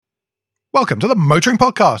Welcome to the Motoring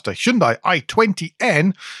Podcast, a Hyundai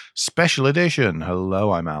i20N special edition.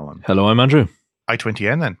 Hello, I'm Alan. Hello, I'm Andrew.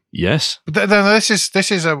 i20N then? Yes. But this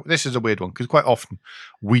is a weird one because quite often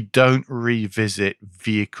we don't revisit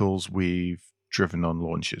vehicles we've driven on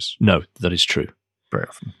launches. No, that is true. Very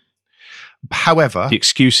often. However, the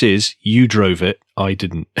excuse is you drove it, I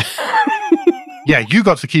didn't. Yeah, you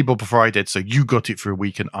got to the keyboard before I did, so you got it for a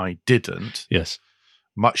week and I didn't. Yes.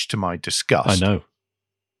 Much to my disgust. I know.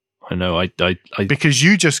 I because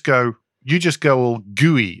you just go all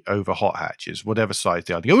gooey over hot hatches, whatever size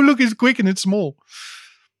they are. Oh, look, it's quick and it's small,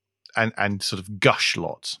 and sort of gush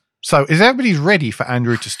lots. So, is everybody ready for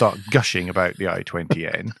Andrew to start gushing about the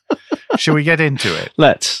i20N? Shall we get into it?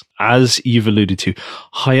 Let's. As you've alluded to,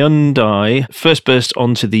 Hyundai first burst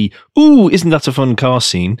onto the "ooh, isn't that a fun car"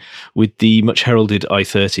 scene with the much heralded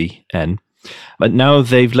i30N. But now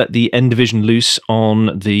they've let the N division loose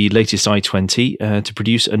on the latest i20 to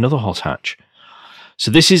produce another hot hatch. So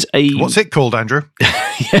this is a... What's it called, Andrew?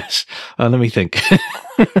 Yes. Let me think.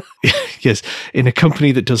 Yes. In a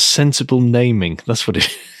company that does sensible naming. That's what it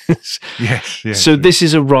is. Yes. So this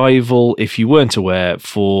is a rival, if you weren't aware,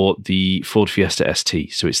 for the Ford Fiesta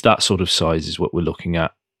ST. So it's that sort of size is what we're looking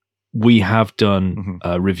at. We have done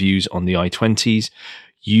reviews on the i20s.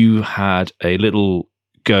 You had a little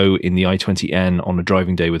go in the i20N on a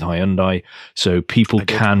driving day with Hyundai, so people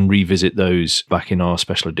can revisit those back in our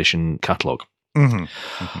special edition catalogue.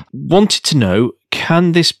 Wanted to know,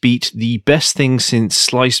 can this beat the best thing since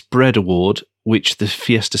sliced bread award, which the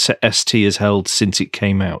Fiesta ST has held since it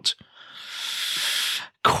came out?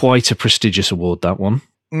 Quite a prestigious award, that one.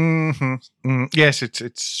 Yes,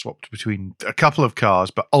 it's swapped between a couple of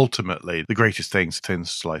cars, but ultimately the greatest thing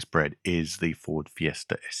since sliced bread is the Ford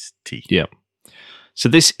Fiesta ST. Yeah. So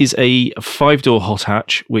this is a 5-door hot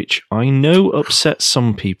hatch, which I know upsets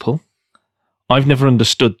some people. I've never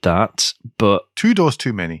understood that, but 2 doors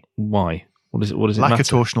too many. Why? What does it matter? Lack of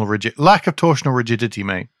torsional rigidity,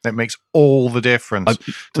 mate. That makes all the difference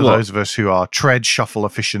to those of us who are tread shuffle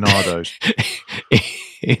aficionados.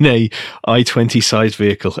 In a i20 sized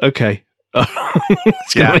vehicle. Okay.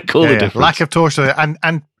 It's going to make all the difference. Lack of torsional.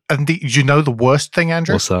 And you know the worst thing,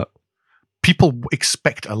 Andrew? What's that? People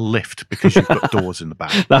expect a lift because you've got doors in the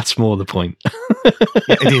back. That's more the point.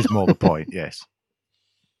 Yeah, it is more the point, yes.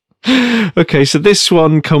 Okay, so this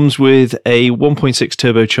one comes with a 1.6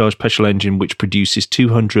 turbocharged petrol engine which produces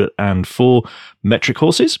 204 metric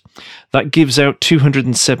horses. That gives out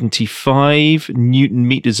 275 Newton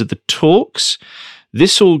meters of the torques.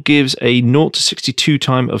 This all gives a 0 to 62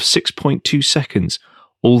 time of 6.2 seconds.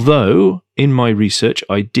 Although, in my research,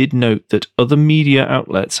 I did note that other media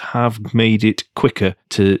outlets have made it quicker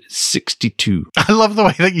to 62. I love the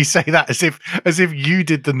way that you say that, as if you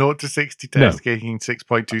did the 0 to 60 test, getting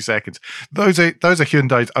 6.2 seconds. Those are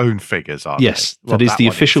Hyundai's own figures, aren't they? Yes, that is the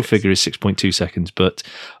official figure is 6.2 seconds, but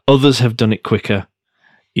others have done it quicker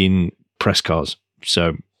in press cars.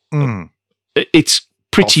 So it's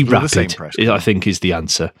pretty rapid, I think, is the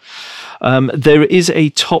answer. There is a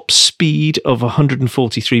top speed of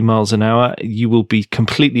 143 miles an hour. You will be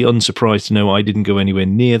completely unsurprised to know I didn't go anywhere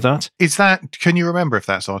near that. Can you remember if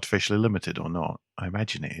that's artificially limited or not? I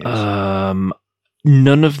imagine it is.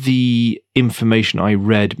 None of the information I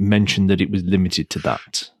read mentioned that it was limited to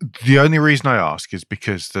that. The only reason I ask is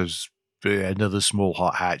because there's another small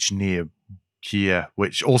hot hatch near here,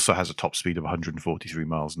 which also has a top speed of 143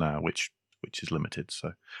 miles an hour, which is limited.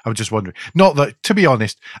 So I was just wondering. Not that, to be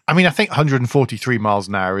honest, I mean, I think 143 miles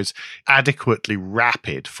an hour is adequately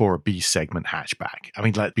rapid for a B segment hatchback. I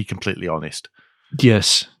mean, let's be completely honest.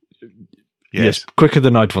 Yes. Quicker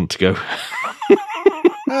than I'd want to go.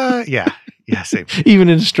 Yeah, same. Even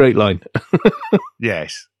in a straight line.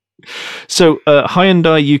 Yes. So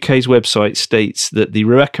Hyundai UK's website states that the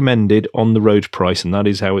recommended on-the-road price, and that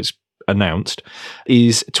is how it's announced,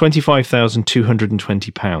 is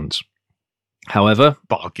 £25,220. However,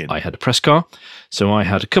 bargain. I had a press car, so I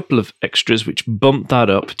had a couple of extras which bumped that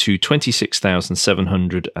up to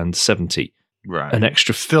 26,770. Right. An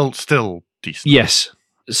extra... Still decent. Yes.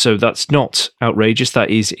 So that's not outrageous.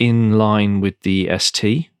 That is in line with the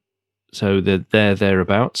ST. So they're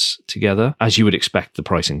thereabouts together, as you would expect the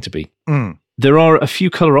pricing to be. There are a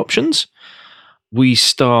few colour options. We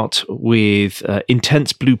start with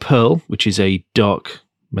Intense Blue Pearl, which is a dark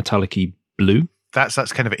metallic-y blue. That's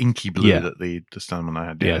kind of inky blue that the stone one I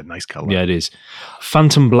had. Yeah, nice colour. Yeah, it is.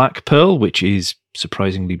 Phantom Black Pearl, which is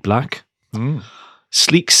surprisingly black.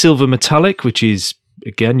 Sleek Silver Metallic, which is,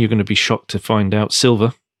 again, you're going to be shocked to find out,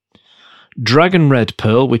 silver. Dragon Red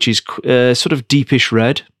Pearl, which is sort of deepish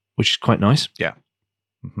red, which is quite nice. Yeah.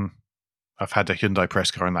 I've had a Hyundai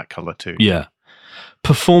press car in that colour too. Yeah.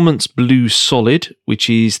 Performance Blue Solid, which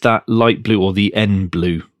is that light blue or the N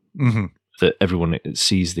blue that everyone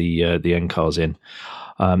sees the N cars in.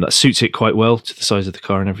 That suits it quite well to the size of the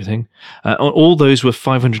car and everything. All those were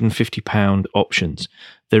 £550 options.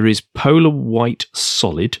 There is Polar White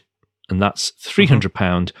Solid, and that's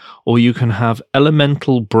 £300, or you can have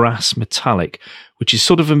Elemental Brass Metallic, which is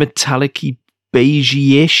sort of a metallic-y,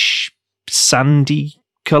 beige-ish, sandy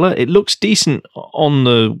colour. It looks decent on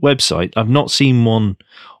the website. I've not seen one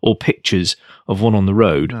or pictures of one on the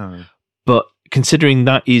road, but considering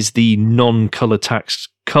that is the non-colour taxed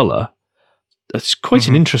colour, that's quite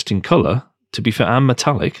an interesting colour, to be fair, and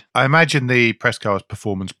metallic. I imagine the press car was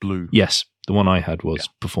Performance Blue. Yes, the one I had was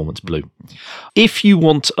Performance Blue. If you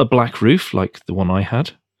want a black roof, like the one I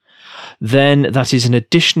had, then that is an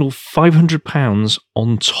additional £500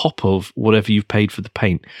 on top of whatever you've paid for the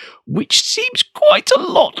paint, which seems quite a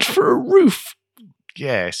lot for a roof.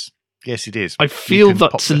 Yes, it is. I feel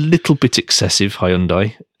that's a little bit excessive,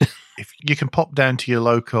 Hyundai. If you can pop down to your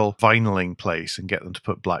local vinyling place and get them to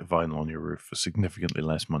put black vinyl on your roof for significantly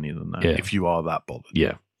less money than that, if you are that bothered.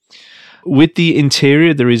 Yeah. With the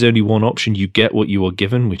interior, there is only one option. You get what you are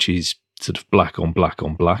given, which is sort of black on black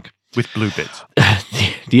on black. With blue bits.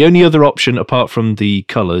 The only other option, apart from the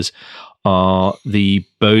colours, are the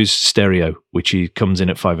Bose stereo, which comes in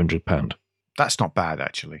at £500. That's not bad,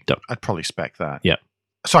 actually. No. I'd probably spec that. Yeah.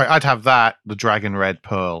 Sorry, I'd have that, the Dragon Red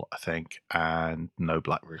Pearl, I think, and no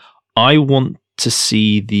black roof. I want to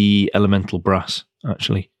see the Elemental Brass,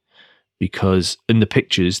 actually, because in the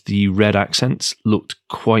pictures, the red accents looked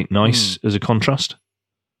quite nice as a contrast.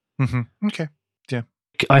 Okay, yeah.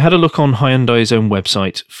 I had a look on Hyundai's own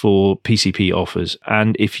website for PCP offers,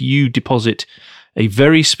 and if you deposit a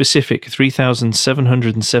very specific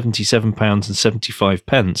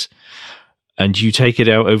 £3,777.75 and you take it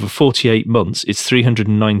out over 48 months, it's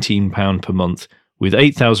 £319 per month with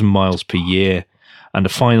 8,000 miles per year and a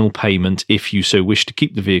final payment, if you so wish to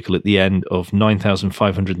keep the vehicle at the end, of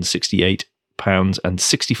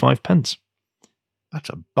 £9,568.65. That's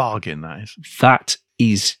a bargain, that is. That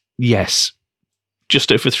is, yes,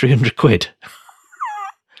 just over 300 quid.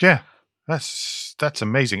 Yeah, that's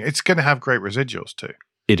amazing. It's going to have great residuals too.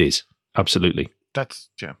 It is, absolutely.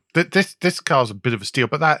 This car's a bit of a steal,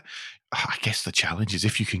 but that, I guess the challenge is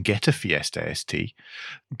if you can get a Fiesta ST,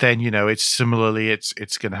 then it's similarly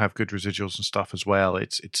it's going to have good residuals and stuff as well.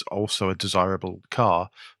 It's also a desirable car,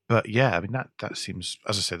 but yeah, I mean that seems,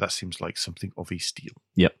 as I said, that seems like something of a steal.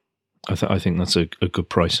 Yep, I think that's a good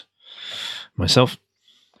price myself.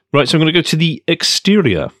 Right, so I'm going to go to the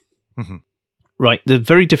exterior. Right, the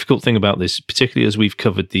very difficult thing about this, particularly as we've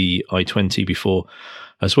covered the i20 before,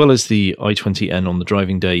 as well as the i20N on the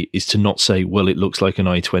driving day, is to not say, well, it looks like an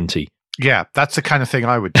i20. Yeah, that's the kind of thing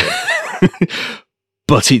I would do.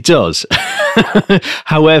 But it does.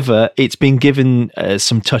 However, it's been given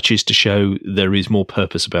some touches to show there is more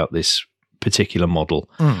purpose about this particular model,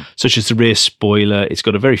 such as the rear spoiler. It's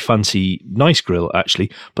got a very fancy, nice grille,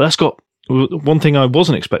 actually, but that's got one thing I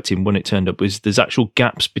wasn't expecting when it turned up was there's actual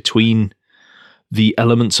gaps between the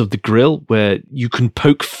elements of the grille where you can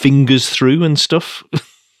poke fingers through and stuff.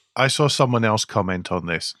 I saw someone else comment on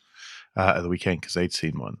this at the weekend because they'd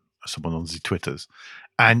seen one, someone on the Twitters.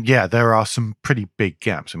 And yeah, there are some pretty big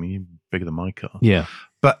gaps. I mean, even bigger than my car. Yeah.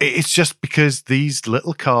 But it's just because these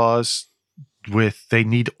little cars, they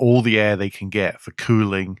need all the air they can get for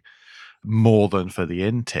cooling more than for the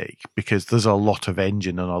intake, because there's a lot of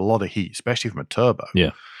engine and a lot of heat, especially from a turbo.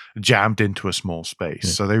 Yeah. Jammed into a small space.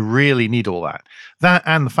 Yeah. So they really need all that. That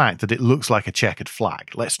and the fact that it looks like a checkered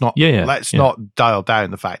flag. Let's not dial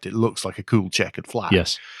down the fact it looks like a cool checkered flag.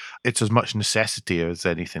 Yes. It's as much necessity as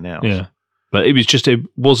anything else. Yeah. But it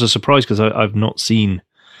was a surprise because I've not seen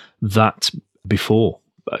that before.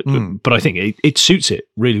 But I think it suits it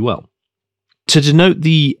really well. To denote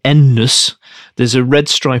the N-ness, there's a red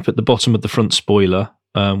stripe at the bottom of the front spoiler,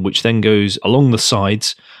 which then goes along the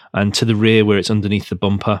sides and to the rear where it's underneath the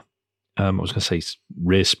bumper. I was going to say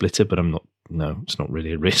rear splitter, but I'm not. No, it's not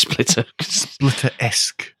really a rear splitter.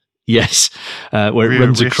 Splitter-esque. Yes, where it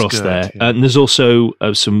runs across there. Yeah. And there's also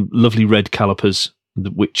some lovely red calipers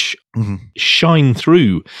which shine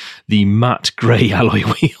through the matte grey alloy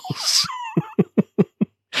wheels.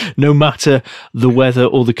 No matter the weather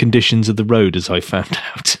or the conditions of the road, as I found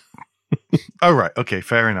out. Oh, right. Okay,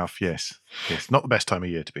 fair enough. Yes. Not the best time of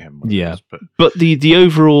year to be having one. Yeah. But the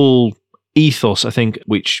overall ethos, I think,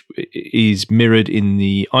 which is mirrored in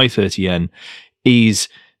the i30N, is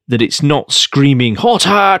that it's not screaming, hot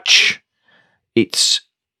hatch! It's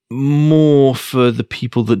more for the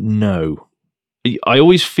people that know. I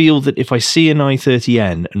always feel that if I see an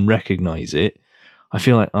i30N and recognise it, I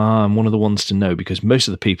feel like I'm one of the ones to know because most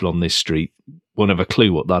of the people on this street won't have a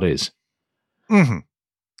clue what that is. Mm-hmm.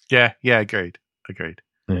 Yeah, agreed.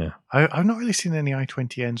 Yeah. I've not really seen any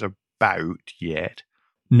i20Ns about yet.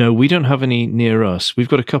 No, we don't have any near us. We've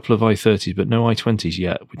got a couple of i30s, but no i20s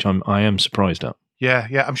yet, which I am surprised at. Yeah,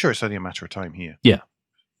 I'm sure it's only a matter of time here. Yeah.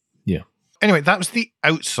 Anyway, that was the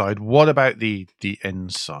outside. What about the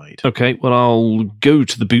inside? Okay, well, I'll go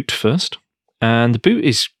to the boot first. And the boot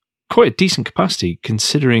is quite a decent capacity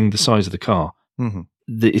considering the size of the car. Mm-hmm.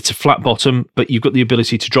 It's a flat bottom, but you've got the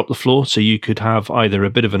ability to drop the floor, so you could have either a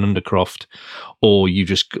bit of an undercroft, or you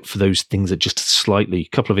just, for those things that just slightly,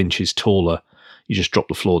 a couple of inches taller, you just drop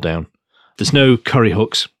the floor down. There's no curry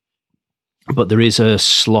hooks, but there is a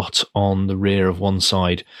slot on the rear of one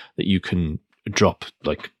side that you can drop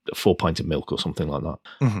like 4 pints of milk or something like that.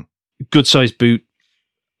 Mm-hmm. Good sized boot,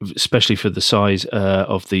 especially for the size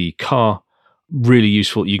of the car. Really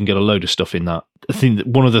useful. You can get a load of stuff in that. I think that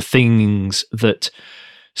one of the things that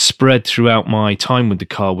spread throughout my time with the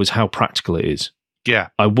car was how practical it is. Yeah.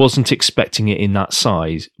 I wasn't expecting it in that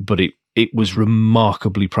size, but it was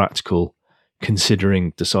remarkably practical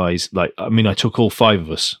considering the size. Like, I mean, I took all 5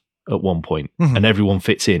 of us at one point, and everyone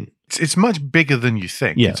fits in. It's much bigger than you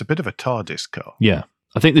think. Yeah. It's a bit of a TARDIS car. Yeah.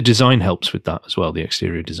 I think the design helps with that as well, the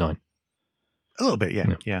exterior design. A little bit, yeah.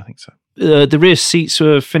 Yeah, I think so. The rear seats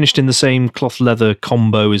were finished in the same cloth leather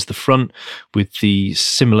combo as the front with the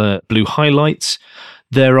similar blue highlights.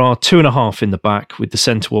 There are 2.5 in the back with the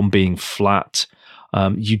centre one being flat.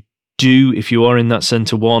 You do, if you are in that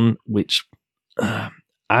centre one, which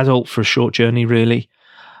adult for a short journey really,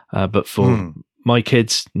 but for my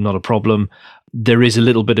kids, not a problem. There is a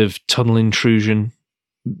little bit of tunnel intrusion.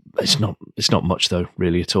 It's not much though,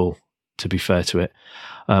 really at all, to be fair to it,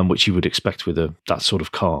 which you would expect with that sort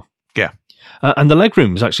of car. Yeah. And the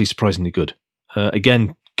legroom was actually surprisingly good.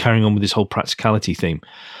 Again, carrying on with this whole practicality theme,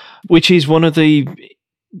 which is one of the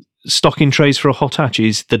stock in trays for a hot hatch,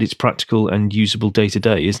 is that it's practical and usable day to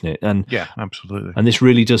day, isn't it? And yeah, absolutely. And this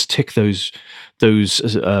really does tick those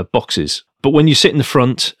boxes. But when you sit in the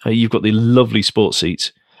front, you've got the lovely sports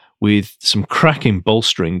seats with some cracking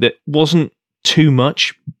bolstering that wasn't too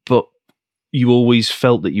much, but you always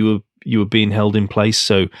felt that you were being held in place.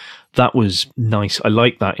 So that was nice. I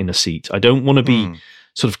like that in a seat. I don't want to be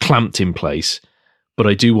sort of clamped in place, but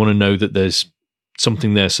I do want to know that there's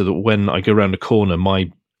something there so that when I go around a corner,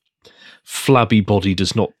 my flabby body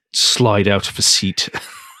does not slide out of a seat.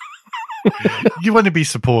 You want to be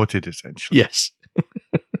supported, essentially. Yes.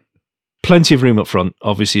 Plenty of room up front,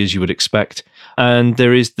 obviously, as you would expect. And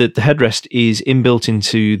there is the headrest is inbuilt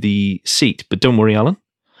into the seat. But don't worry, Alan,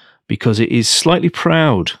 because it is slightly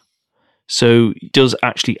proud. So it does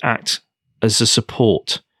actually act as a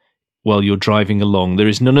support while you're driving along. There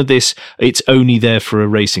is none of this, it's only there for a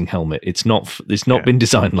racing helmet. It's not been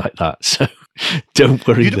designed like that. So don't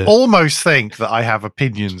worry. You'd almost think that I have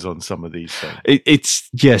opinions on some of these things.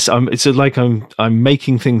 I'm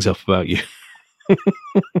making things up about you.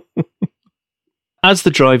 As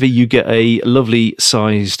the driver, you get a lovely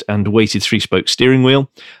sized and weighted 3-spoke steering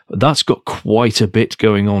wheel. That's got quite a bit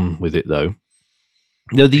going on with it, though.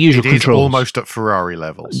 The usual controls. Is almost at Ferrari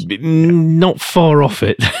levels. Not far off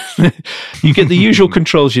it. You get the usual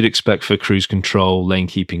controls you'd expect for cruise control, lane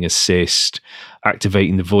keeping assist,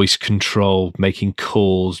 activating the voice control, making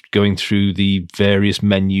calls, going through the various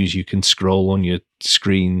menus you can scroll on your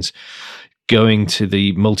screens, going to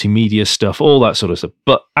the multimedia stuff, all that sort of stuff.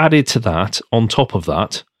 But added to that, on top of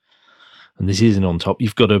that, and this isn't on top,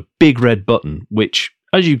 you've got a big red button, which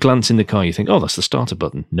as you glance in the car, you think, oh, that's the starter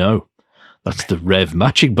button. No, that's the rev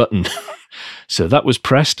matching button. So that was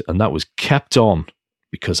pressed and that was kept on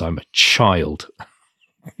because I'm a child.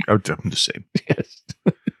 Oh, I'm the same. Yes.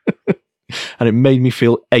 And it made me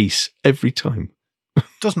feel ace every time.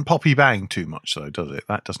 Doesn't poppy bang too much, though, does it?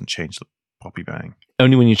 That doesn't change the poppy bang.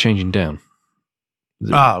 Only when you're changing down.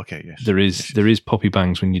 Okay, yes. There is poppy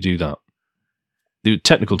bangs when you do that. The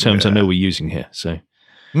technical terms I know we're using here, so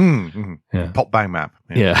yeah. Pop bang map.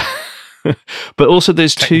 Yeah. But also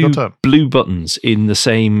there's Technical 2 term. blue buttons in the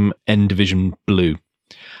same N Division blue,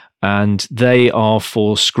 and they are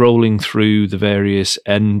for scrolling through the various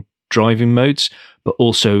N driving modes, but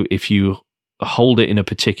also if you hold it in a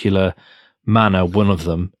particular manner, one of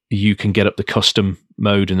them, you can get up the custom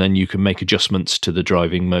mode and then you can make adjustments to the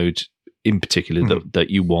driving mode in particular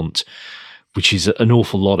that you want, which is an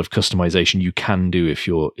awful lot of customization you can do if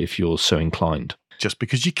you're so inclined. Just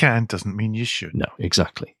because you can doesn't mean you should. No,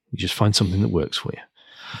 exactly. You just find something that works for you.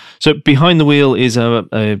 So behind the wheel is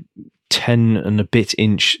a 10 and a bit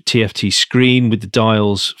inch TFT screen with the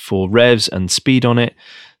dials for revs and speed on it.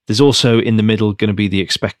 There's also in the middle going to be the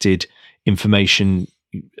expected information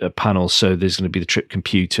panels. So there's going to be the trip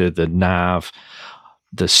computer, the nav,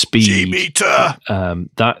 the speed. G-meter!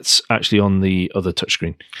 That's actually on the other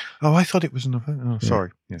touchscreen. Oh, I thought it was oh,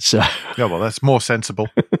 sorry. Yeah. So, yeah, well, that's more sensible.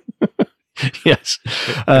 Yes.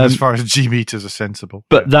 As far as G-meters are sensible.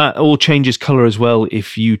 But that all changes color as well.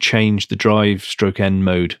 If you change the drive/N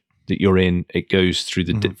mode that you're in, it goes through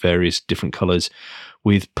the various different colors,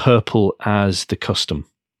 with purple as the custom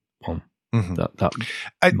one.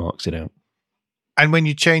 That marks it out. And when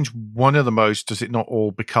you change one of the modes, does it not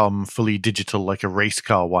all become fully digital like a race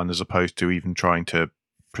car one, as opposed to even trying to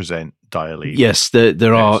present dial-E? Yes,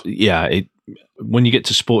 there are. Yeah, when you get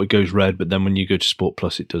to Sport, it goes red, but then when you go to Sport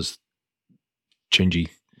Plus, it does changey.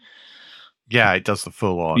 Yeah, it does the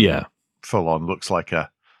full on. Yeah, full on looks like a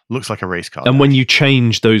race car. And when you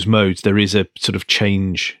change those modes, there is a sort of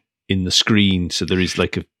change in the screen. So there is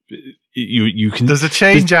like you can. There's a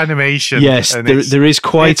change animation. Yes, there is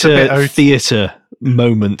quite a theatre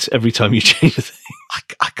moment every time you change a thing.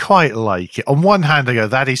 I quite like it. On one hand, I go,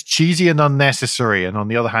 that is cheesy and unnecessary. And on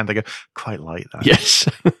the other hand, I go, quite like that. Yes.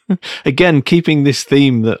 Again, keeping this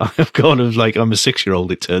theme that I've got of like, I'm a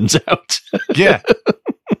 6-year-old, it turns out. Yeah.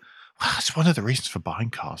 Well, that's one of the reasons for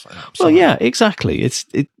buying cars like that. Well, yeah, exactly. It's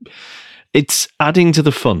adding to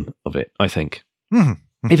the fun of it, I think.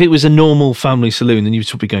 If it was a normal family saloon, then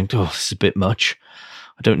you'd be going, oh, this is a bit much.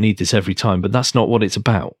 I don't need this every time. But that's not what it's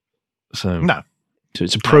about. So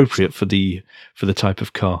it's appropriate for the type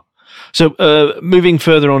of car. So moving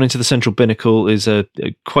further on into the central binnacle is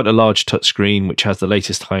quite a large touchscreen which has the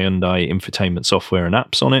latest Hyundai infotainment software and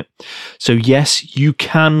apps on it. So yes, you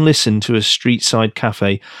can listen to a street-side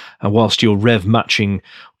cafe whilst you're rev matching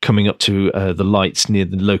coming up to the lights near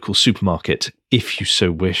the local supermarket, if you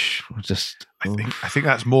so wish. I think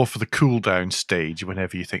that's more for the cool down stage.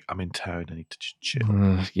 Whenever you think, I'm in town, I need to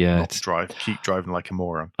chill. Keep driving like a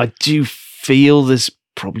moron. I do feel there's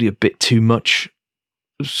probably a bit too much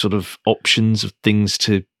sort of options of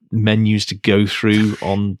menus to go through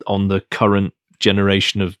on the current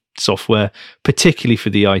generation of software, particularly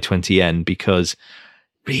for the i20N, because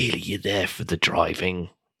really you're there for the driving,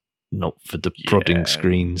 not for the prodding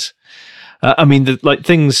screens. I mean,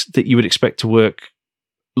 things that you would expect to work,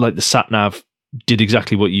 like the sat nav, did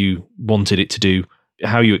exactly what you wanted it to do,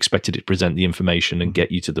 how you expected it to present the information and get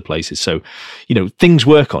you to the places. So, things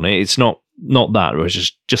work on it. It's not that. I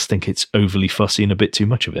just think it's overly fussy and a bit too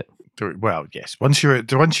much of it. Well, yes. Once you're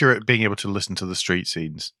at being able to listen to the street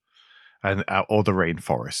scenes or the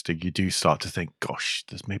rainforest, you do start to think, gosh,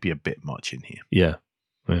 there's maybe a bit much in here. Yeah.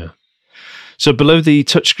 So below the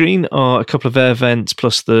touchscreen are a couple of air vents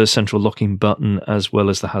plus the central locking button, as well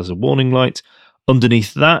as the hazard warning light.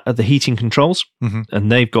 Underneath that are the heating controls,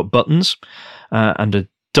 and they've got buttons and a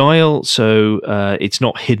dial, so it's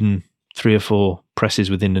not hidden 3 or 4 presses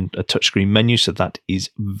within a touchscreen menu, so that is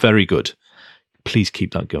very good. Please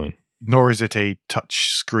keep that going. Nor is it a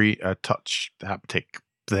touch haptic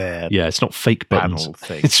there. Yeah, it's not fake buttons.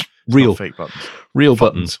 Thing. It's real, not fake buttons. Real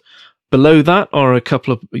buttons. Below that are a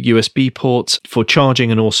couple of USB ports for charging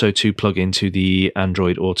and also to plug into the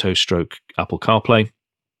Android Auto / Apple CarPlay.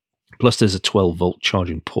 Plus, there's a 12-volt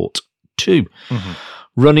charging port too.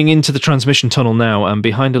 Running into the transmission tunnel now, and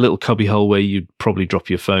behind a little cubby hole where you'd probably drop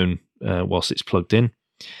your phone whilst it's plugged in,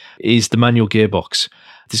 is the manual gearbox.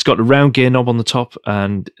 It's got a round gear knob on the top,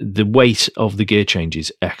 and the weight of the gear change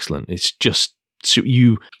is excellent. It's just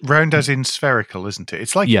round as in spherical, isn't it?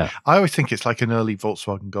 It's like I always think it's like an early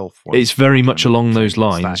Volkswagen Golf one. It's very much along those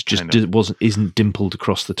lines. Just isn't dimpled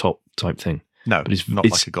across the top type thing. No, but it's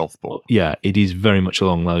like a golf ball. Yeah, it is very much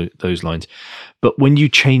along those lines. But when you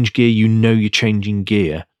change gear, you're changing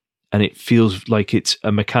gear, and it feels like it's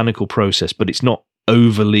a mechanical process, but it's not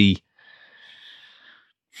overly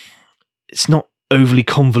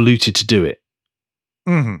convoluted to do it.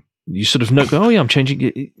 You sort of know, I'm changing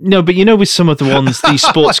it. No, but with some of the ones, these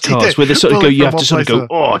sports cars, where they sort of go, you have to sort of go,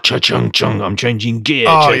 oh, cha-chung, chung, I'm changing gear,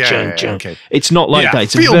 cha-chung, chung. Okay. It's not like that.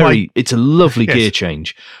 It's a lovely gear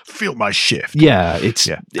change. Feel my shift. Yeah, it's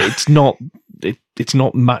not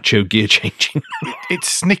macho gear changing.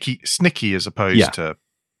 It's snicky as opposed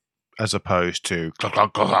to clunk,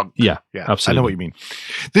 clunk, clunk. Yeah, absolutely. I know what you mean.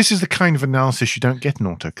 This is the kind of analysis you don't get in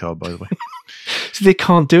Autocar, by the way. So they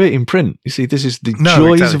can't do it in print. You see, this is the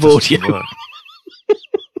joys of audio.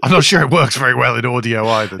 I'm not sure it works very well in audio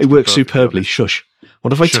either. It works superbly. Shush.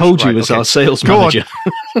 What have I told you as our sales manager?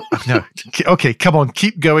 No. Okay, come on.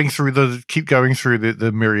 Keep going through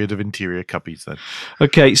the myriad of interior cubbies then.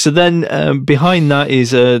 Okay, so then behind that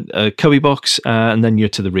is a cubby box, and then you're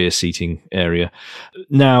to the rear seating area.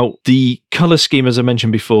 Now, the color scheme, as I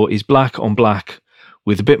mentioned before, is black on black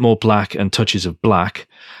with a bit more black and touches of black.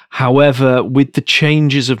 However, with the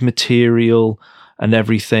changes of material and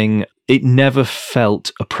everything, it never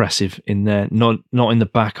felt oppressive in there. Not in the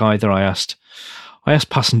back either. I asked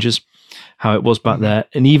passengers how it was back there,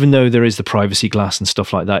 and even though there is the privacy glass and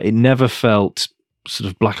stuff like that, it never felt sort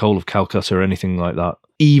of Black Hole of Calcutta or anything like that.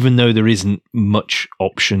 Even though there isn't much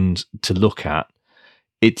options to look at,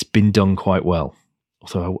 it's been done quite well.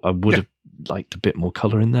 Although I would have liked a bit more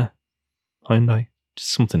colour in there. I know.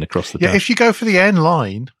 Just something across the dash. If you go for the N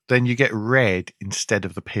line, then you get red instead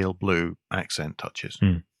of the pale blue accent touches,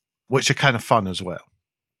 which are kind of fun as well.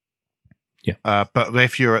 Yeah. But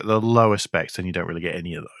if you're at the lower specs, then you don't really get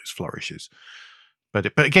any of those flourishes.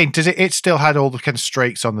 But again, does it still had all the kind of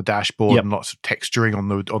strakes on the dashboard and lots of texturing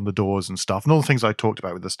on the doors and stuff, and all the things I talked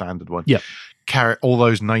about with the standard one. Yeah. All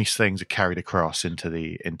those nice things are carried across into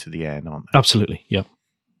the N, aren't they? Absolutely. Yeah.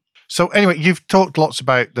 So anyway, you've talked lots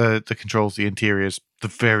about the controls, the interiors, the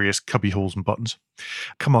various cubby holes and buttons.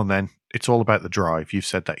 Come on then. It's all about the drive. You've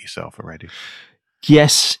said that yourself already.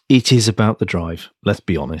 Yes, it is about the drive. Let's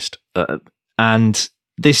be honest. And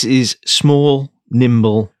this is small,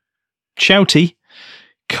 nimble, shouty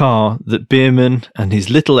car that Biermann and his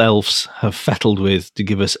little elves have fettled with to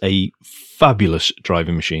give us a fabulous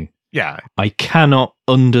driving machine. Yeah. I cannot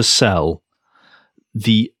undersell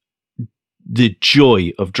the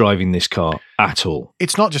joy of driving this car at all.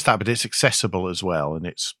 It's not just that, but it's accessible as well, and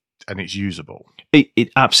it's usable. It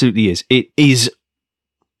absolutely is. It is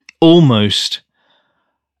almost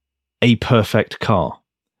a perfect car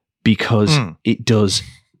because it does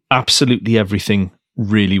absolutely everything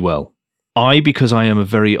really well. Because I am a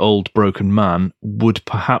very old, broken man, would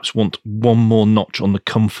perhaps want one more notch on the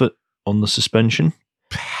comfort on the suspension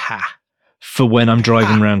for when I'm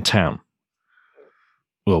driving around town.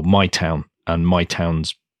 Well, my town and my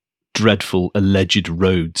town's dreadful alleged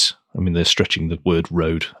roads. I mean, they're stretching the word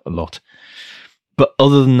road a lot. But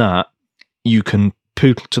other than that, you can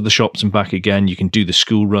poodle to the shops and back again. You can do the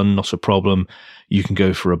school run, not a problem. You can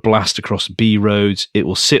go for a blast across B roads. It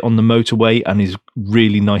will sit on the motorway and is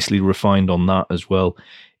really nicely refined on that as well.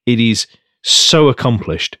 It is so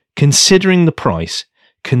accomplished, considering the price,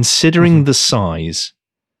 considering the size,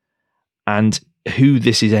 and who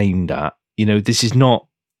this is aimed at. You know, this is not.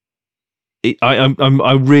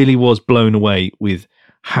 I really was blown away with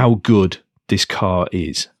how good this car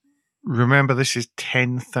is. Remember, this is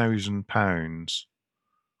 £10,000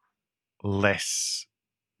 less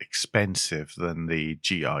expensive than the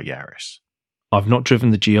GR Yaris. I've not driven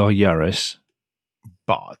the GR Yaris,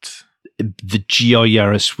 but the GR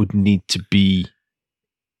Yaris would need to be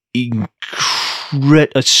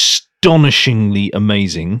astonishingly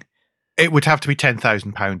amazing. It would have to be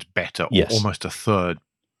 £10,000 better, or yes. Almost a third,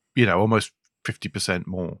 almost 50%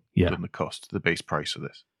 more than the cost, the base price of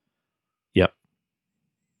this. Yep.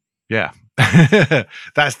 Yeah.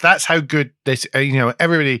 that's how good this,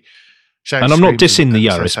 everybody shouts. And I'm not dissing the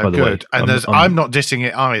Yaris, by the way. And I'm not dissing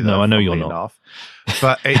it either. No, I know you're not. Enough.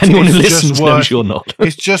 But anyone who listens knows you're not.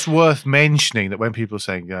 It's just worth mentioning that when people are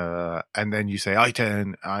saying, and then you say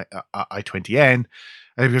i10, i20N,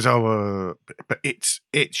 and it goes, but it's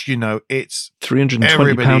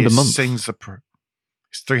 £320 a month. Sings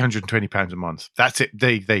it's £320 a month. That's it.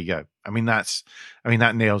 There you go.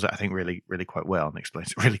 That nails it, I think, really, really quite well, and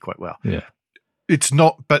explains it really quite well. Yeah. It's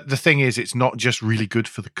not, but the thing is, it's not just really good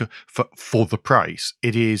for the price.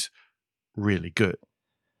 It is really good.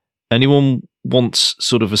 Anyone wants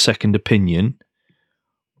sort of a second opinion,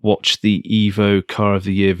 watch the Evo Car of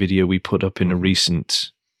the Year video we put up in a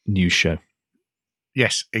recent news show.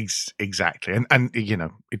 Yes, exactly. And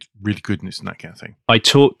it's really goodness and that kind of thing. I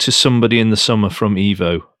talked to somebody in the summer from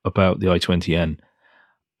Evo about the i20N,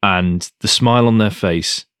 and the smile on their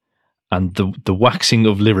face and the waxing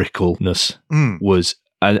of lyricalness was,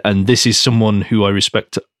 and this is someone who I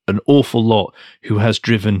respect an awful lot, who has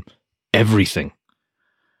driven everything.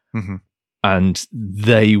 Mm-hmm. And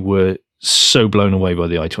they were so blown away by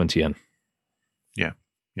the i20N. Yeah.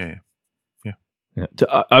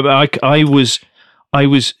 I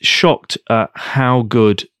was shocked at how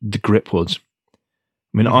good the grip was.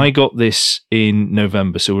 I mean, I got this in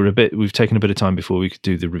November, so we've taken a bit of time before we could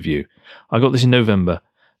do the review. I got this in November.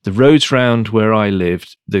 The roads round where I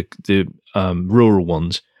lived, the rural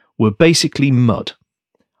ones, were basically mud.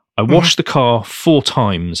 I washed the car 4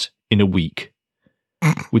 times in a week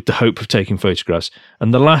with the hope of taking photographs.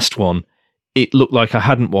 And the last one, it looked like I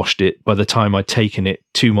hadn't washed it by the time I'd taken it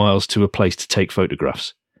 2 miles to a place to take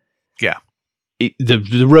photographs. Yeah.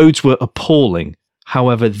 The roads were appalling.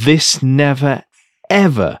 However, this never,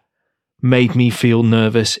 ever made me feel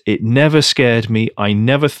nervous. It never scared me. I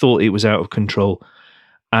never thought it was out of control.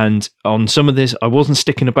 And on some of this, I wasn't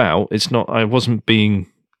sticking about.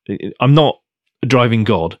 I'm not a driving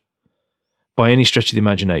god by any stretch of the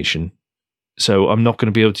imagination. So I'm not going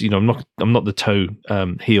to be able to, I'm not the toe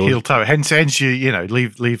heel toe. Hence you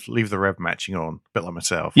leave the rev matching on, a bit like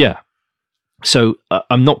myself. Yeah. So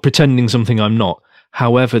I'm not pretending something I'm not.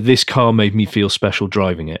 However, this car made me feel special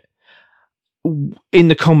driving it. In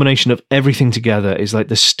the combination of everything together, is like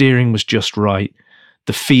the steering was just right,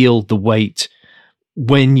 the feel, the weight,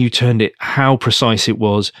 when you turned it, how precise it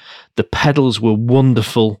was. The pedals were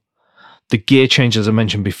wonderful. The gear change, as I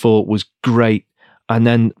mentioned before, was great. And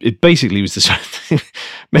then it basically was the same thing.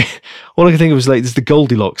 All I could think of was like, there's the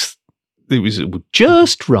Goldilocks. It was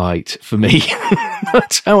just right for me.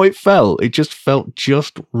 That's how it felt. It just felt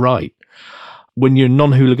just right. When you're in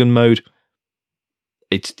non-hooligan mode,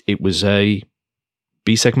 it was a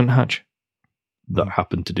B-segment hatch that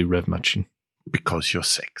happened to do rev matching. Because you're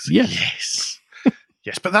six. Yes.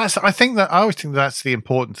 Yes, but I always think that's the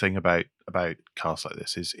important thing about cars like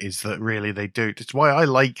this is that really they do. It's why I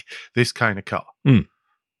like this kind of car.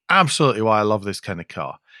 Absolutely why I love this kind of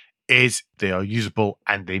car is they are usable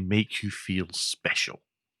and they make you feel special.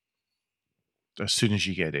 As soon as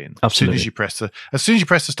you get in, absolutely. as soon as you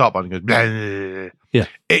press the start button, it goes, blah, blah, blah. Yeah,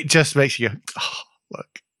 it just makes you go, oh,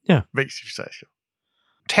 look, yeah, makes you special.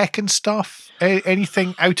 Tech and stuff,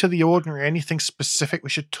 anything out of the ordinary, anything specific we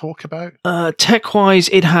should talk about? Tech-wise,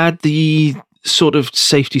 it had the sort of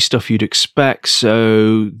safety stuff you'd expect.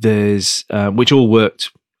 So there's, which all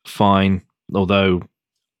worked fine, although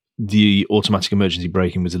the automatic emergency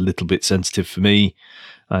braking was a little bit sensitive for me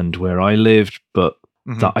and where I lived, but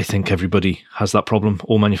that I think everybody has that problem.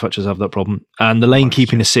 All manufacturers have that problem. And the lane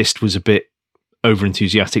keeping assist was a bit over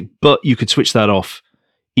enthusiastic, but you could switch that off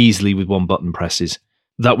easily with one button presses.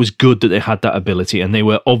 That was good that they had that ability, and they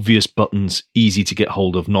were obvious buttons, easy to get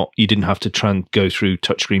hold of. You didn't have to try and go through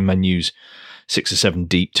touchscreen menus 6 or 7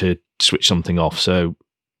 deep to switch something off. So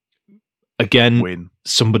again,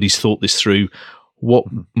 somebody's thought this through. What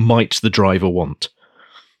might the driver want?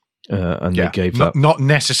 And they gave that. Not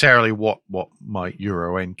necessarily what might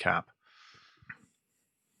Euro NCAP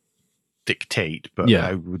dictate, but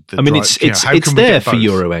yeah. It's there for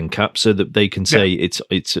Euro NCAP so that they can say it's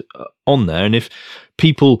on there, and if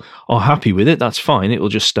people are happy with it, that's fine. It will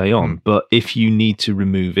just stay on. But if you need to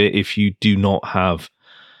remove it, if you do not have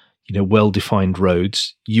well-defined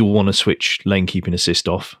roads, you'll want to switch lane keeping assist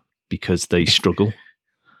off because they struggle.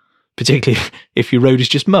 Particularly if your road is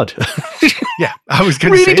just mud. Yeah, I was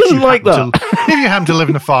going to say, doesn't like that. If you happen to live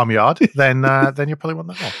in a farmyard, then you probably want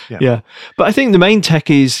that off. Yeah, but I think the main tech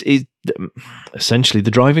is essentially the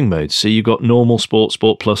driving modes. So you've got normal, sport,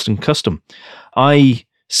 sport plus, and custom. I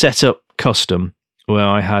set up custom where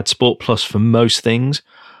I had sport plus for most things,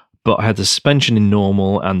 but I had the suspension in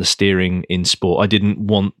normal and the steering in sport. I didn't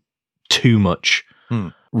want too much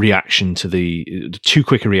reaction to too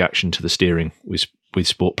quick a reaction to the steering with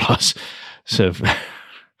Sport Plus. So,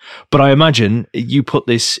 but I imagine you put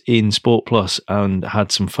this in Sport Plus and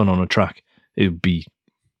had some fun on a track, it would be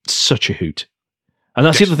such a hoot. And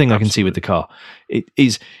that's the other thing I can see with the car.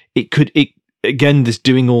 Again, this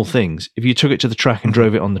doing all things. If you took it to the track and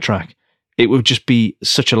drove it on the track, it would just be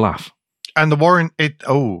such a laugh. And the warranty,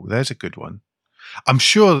 there's a good one. I'm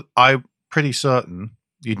pretty certain,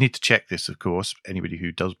 you'd need to check this, of course, anybody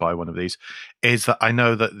who does buy one of these, is that I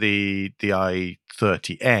know that the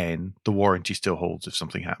i30N, the warranty still holds if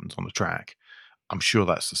something happens on the track. I'm sure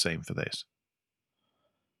that's the same for this.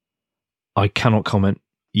 I cannot comment.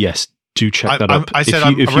 Yes, do check that up. I said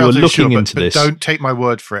if you are looking into this. Don't take my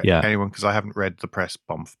word for it, anyone, because I haven't read the press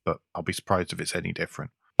bump, but I'll be surprised if it's any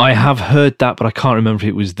different. I have heard that, but I can't remember if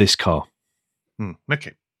it was this car.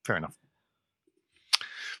 Okay, fair enough.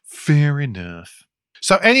 Fair enough.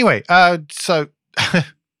 So anyway,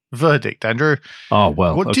 verdict, Andrew. Oh,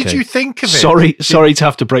 well, what did you think of it? Sorry to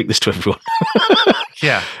have to break this to everyone.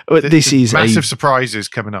 Yeah. This is massive surprises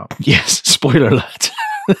coming up. Yes, spoiler alert.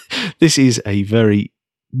 This is a very,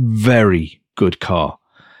 very good car.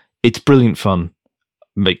 It's brilliant fun.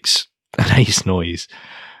 Makes an ace noise.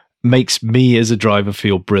 Makes me as a driver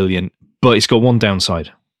feel brilliant. But it's got one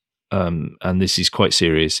downside. And this is quite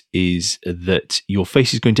serious, is that your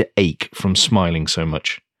face is going to ache from smiling so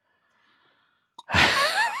much.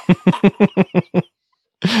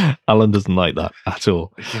 Alan doesn't like that at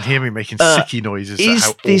all. You can hear me making sicky noises at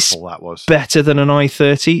how awful that was. Better than an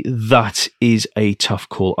i30? That is a tough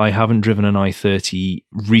call. I haven't driven an i30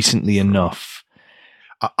 recently enough.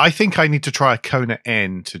 I think I need to try a Kona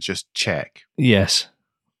N to just check. Yes.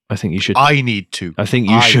 I think you should. I need to. I think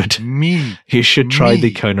you should. You should try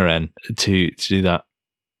the Kona N to do that.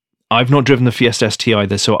 I've not driven the Fiesta ST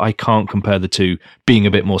either, so I can't compare the two, being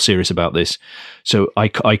a bit more serious about this. So I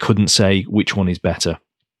couldn't say which one is better.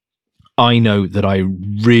 I know that I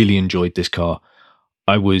really enjoyed this car.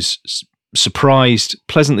 I was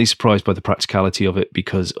pleasantly surprised by the practicality of it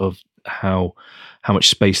because of how much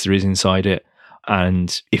space there is inside it.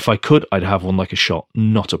 And if I could, I'd have one like a Shot.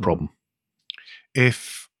 Not a problem.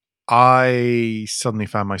 If I suddenly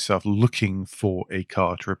found myself looking for a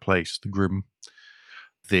car to replace the Grimm,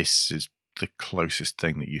 this is the closest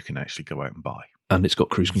thing that you can actually go out and buy. And it's got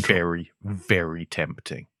cruise control. Very, very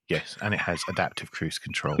tempting. Yes, and it has adaptive cruise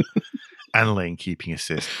control and lane keeping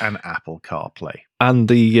assist and Apple CarPlay. And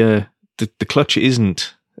the clutch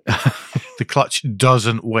isn't. The clutch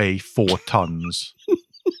doesn't weigh 4 tons.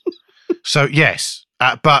 So yes,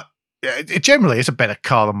 but it generally is a better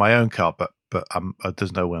car than my own car. But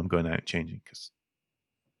there's no way I'm going out and changing because.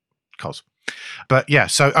 But yeah,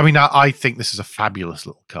 so I mean, I think this is a fabulous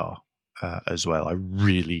little car as well. I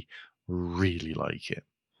really, really like it.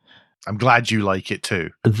 I'm glad you like it too.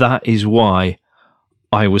 That is why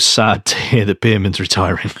I was sad to hear that Biermann's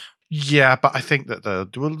retiring. Yeah, but I think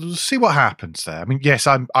that we'll see what happens there. I mean, yes,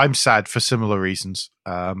 I'm sad for similar reasons,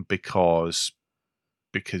 because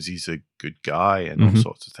he's a good guy and all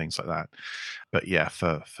sorts of things like that. But yeah,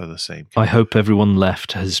 for the same. I hope everyone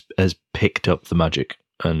left has picked up the magic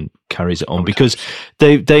and carries it on, because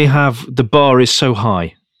they have, the bar is so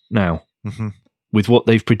high now with what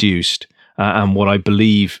they've produced and what I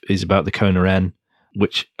believe is about the Kona N,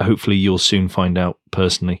 which hopefully you'll soon find out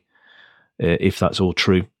personally if that's all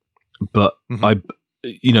true. But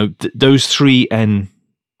those 3 N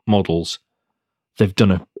models, they've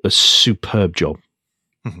done a superb job.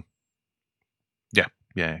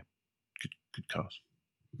 Yeah, good cars.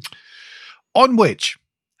 On which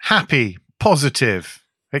happy, positive,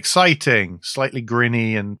 exciting, slightly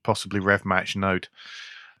grinny, and possibly rev match note,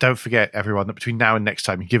 don't forget, everyone, that between now and next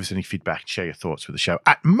time, you give us any feedback and share your thoughts with the show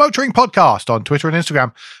at Motoring Podcast on Twitter and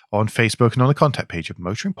Instagram, on Facebook, and on the contact page of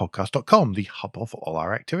motoringpodcast.com, the hub of all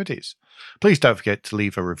our activities. Please don't forget to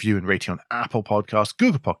leave a review and rating on Apple Podcasts,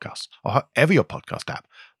 Google Podcasts, or however your podcast app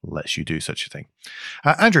lets you do such a thing.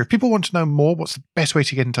 Andrew, if people want to know more, what's the best way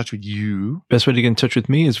to get in touch with you? Best way to get in touch with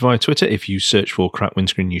me is via Twitter. If you search for Crack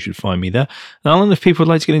Windscreen, you should find me there. And Alan, if people would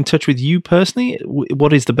like to get in touch with you personally,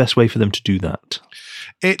 what is the best way for them to do that?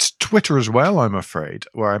 It's Twitter as well, I'm afraid,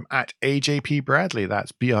 where I'm at AJP Bradley.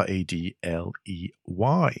 That's Bradley.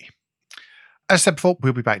 As said before,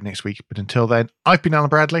 we'll be back next week. But until then, I've been Alan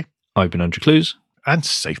Bradley. I've been Andrew Clues. And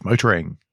safe motoring.